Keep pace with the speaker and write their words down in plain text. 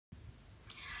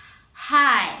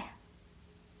Hi.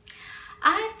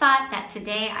 I thought that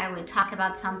today I would talk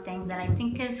about something that I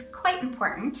think is quite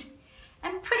important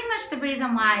and pretty much the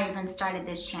reason why I even started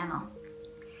this channel.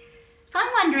 So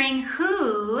I'm wondering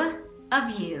who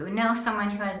of you know someone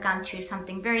who has gone through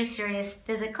something very serious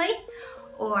physically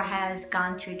or has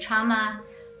gone through trauma,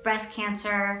 breast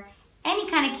cancer, any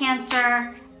kind of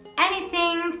cancer,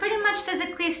 anything pretty much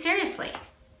physically seriously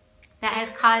that has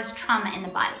caused trauma in the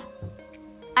body.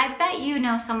 I bet you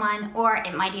know someone, or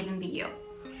it might even be you.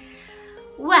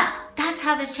 Well, that's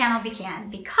how this channel began,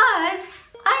 because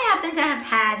I happen to have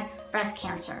had breast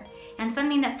cancer. And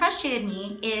something that frustrated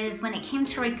me is when it came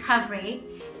to recovery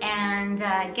and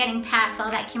getting past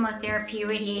all that chemotherapy,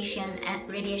 radiation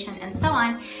and so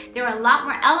on, there were a lot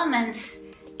more elements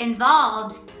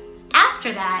involved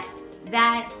after that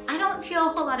I don't feel a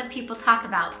whole lot of people talk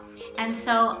about. And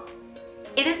so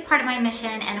it is part of my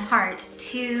mission and heart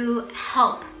to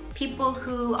help people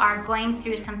who are going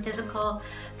through some physical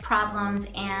problems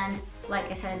and, like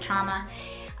I said, trauma,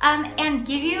 and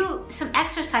give you some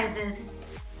exercises,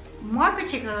 more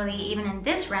particularly even in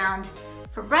this round,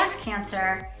 for breast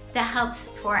cancer that helps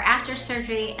for after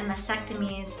surgery and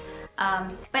mastectomies,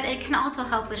 but it can also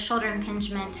help with shoulder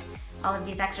impingement, all of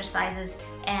these exercises,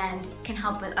 and can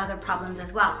help with other problems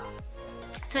as well.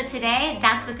 So today,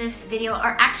 that's what this video,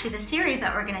 or actually the series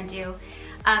that we're gonna do,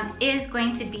 is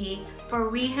going to be for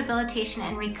rehabilitation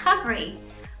and recovery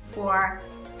for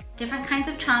different kinds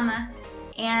of trauma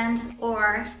and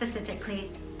or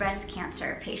specifically breast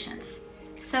cancer patients.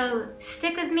 So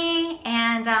stick with me,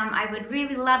 and I would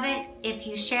really love it if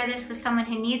you share this with someone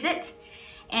who needs it.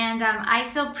 And I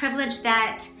feel privileged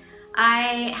that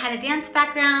I had a dance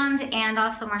background and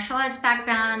also martial arts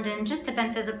background and just have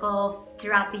been physical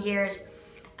throughout the years.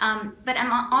 But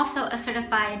I'm also a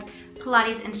certified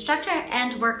Pilates instructor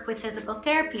and work with physical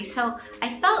therapy. So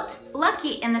I felt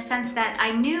lucky in the sense that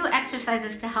I knew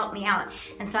exercises to help me out.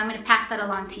 And so I'm going to pass that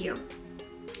along to you.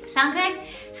 Sound good?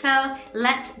 So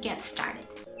let's get started.